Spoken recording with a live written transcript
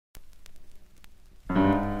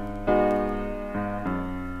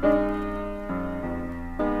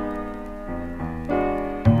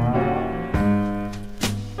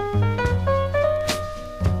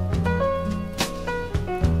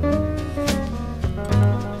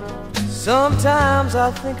Sometimes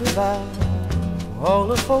I think about all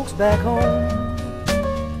the folks back home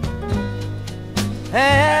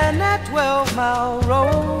and that 12-mile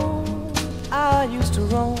road I used to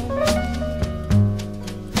roam.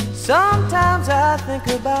 Sometimes I think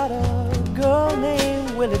about a girl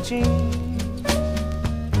named Willie Jean.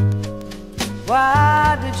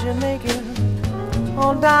 Why did you make it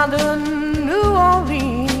on down to New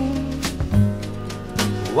Orleans,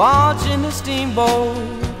 watching the steamboat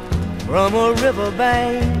from a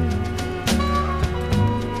riverbank,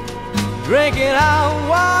 drinking hot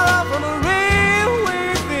water from a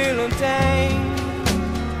railway filling tank?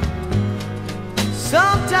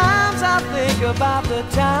 Sometimes I think about the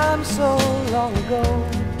time so long ago,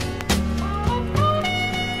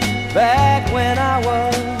 back when I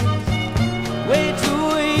was way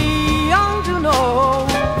too young to know.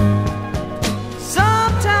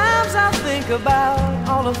 Sometimes I think about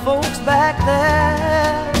all the folks back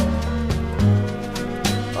there.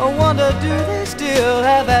 I wonder, do they still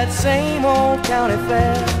have that same old county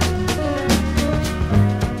fair,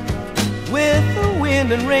 with the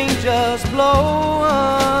wind and rain just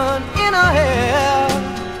blowing in her hair?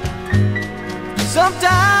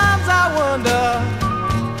 Sometimes I wonder,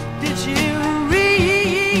 did she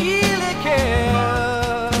really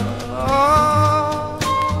care? Oh,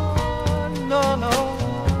 no, no,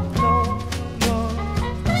 no, no.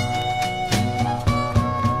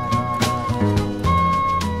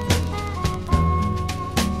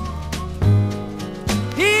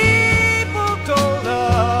 People told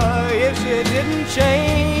her if she didn't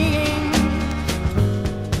change,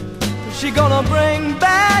 she gonna bring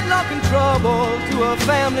bad luck and trouble to her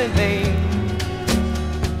family name.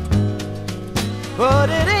 But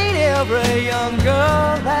it ain't every young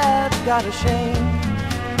girl that's got a shame.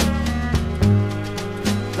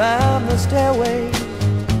 Climb the stairway,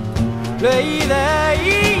 play their